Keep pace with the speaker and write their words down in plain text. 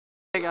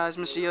Hey guys,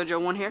 Mr.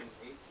 Yojo1 here.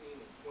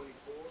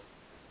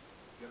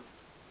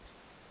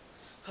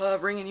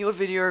 Bringing you a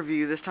video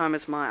review. This time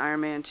it's my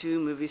Iron Man 2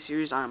 movie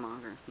series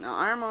Ironmonger. Now,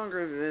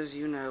 Ironmonger, as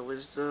you know,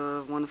 is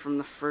the one from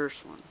the first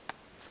one.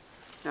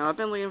 Now, I've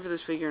been looking for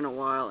this figure in a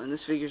while, and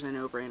this figure's a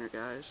no-brainer,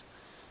 guys.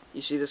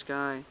 You see this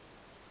guy?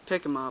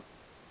 Pick him up.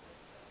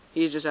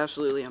 He's just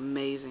absolutely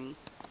amazing.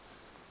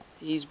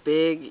 He's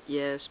big,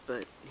 yes,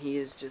 but he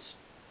is just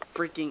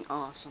freaking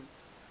awesome.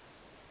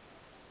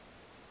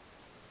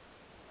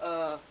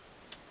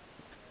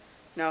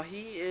 Now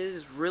he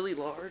is really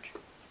large.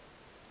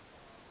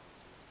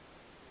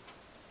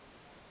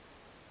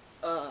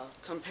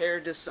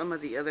 Compared to some of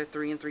the other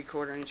 3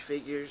 3/4 inch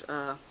figures.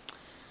 Let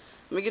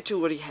me get to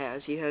what he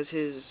has. He has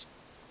his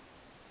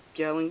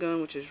Gatling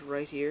gun, which is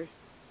right here.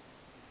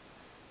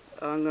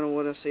 I'm gonna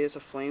want to say it's a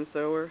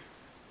flamethrower.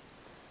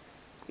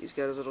 He's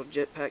got his little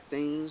jetpack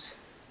things,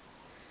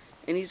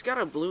 and he's got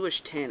a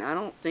bluish tint. I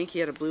don't think he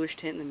had a bluish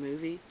tint in the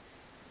movie.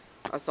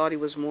 I thought he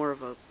was more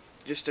of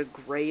just a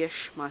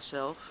grayish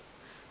myself.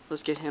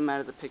 Let's get him out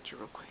of the picture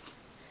real quick.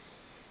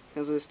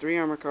 Because there's 3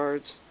 armor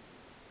cards.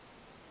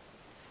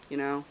 You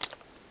know,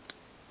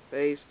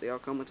 base. They all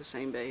come with the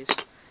same base.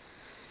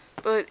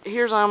 But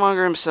here's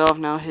Ironmonger himself.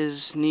 Now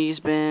his knees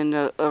bend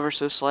ever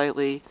so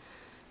slightly.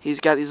 He's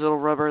got these little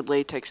rubber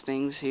latex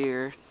things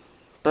here.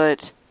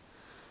 But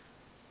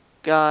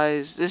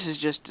guys, this is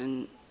just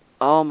an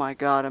oh my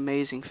god,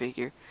 amazing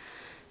figure.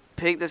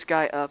 Pick this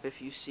guy up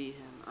if you see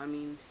him. I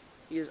mean,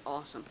 he is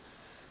awesome.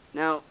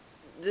 Now,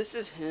 this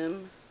is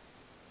him.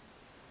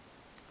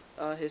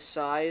 His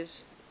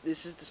size.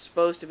 This is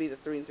supposed to be the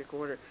 3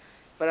 3/4,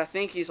 but I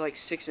think he's like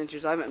 6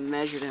 inches. I haven't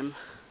measured him,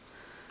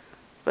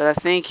 but I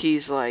think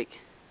he's like.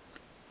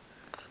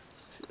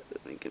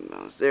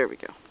 There we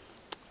go.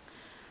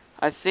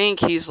 I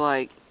think he's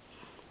like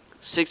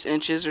 6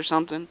 inches or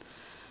something.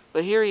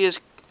 But here he is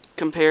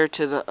compared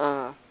to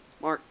the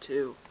Mark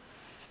II.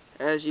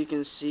 As you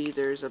can see,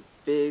 there's a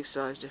big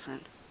size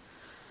difference.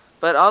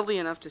 But oddly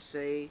enough to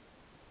say,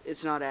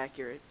 it's not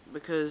accurate,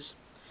 because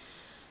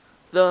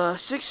the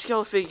 6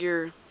 scale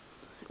figure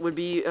would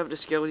be up to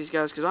scale with these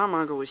guys, because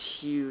Ironmonger was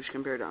huge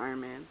compared to Iron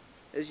Man,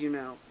 as you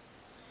know.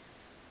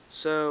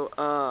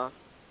 So,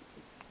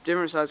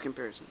 different size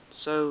comparison.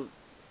 So,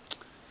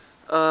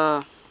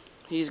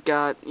 he's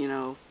got, you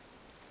know,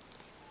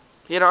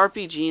 he had an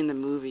RPG in the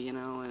movie, you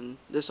know, and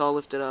this all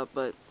lifted up.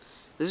 But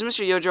this is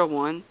Mr.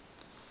 Yojo1,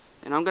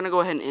 and I'm going to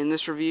go ahead and end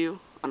this review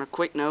on a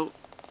quick note.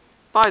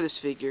 Buy this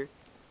figure.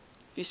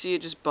 If you see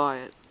it, just buy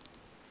it.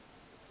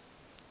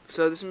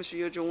 So this is Mr.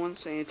 Yojo1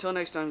 saying until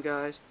next time,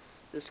 guys.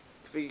 This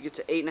figure gets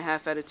an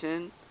 8.5 out of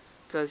 10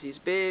 because he's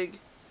big,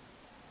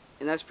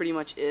 and that's pretty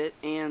much it.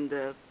 And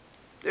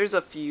there's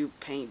a few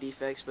paint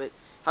defects, but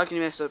how can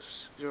you mess up?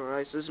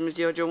 Alright, so this is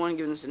Mr. Yojo1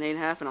 giving this an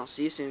 8.5, and I'll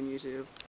see you soon, YouTube.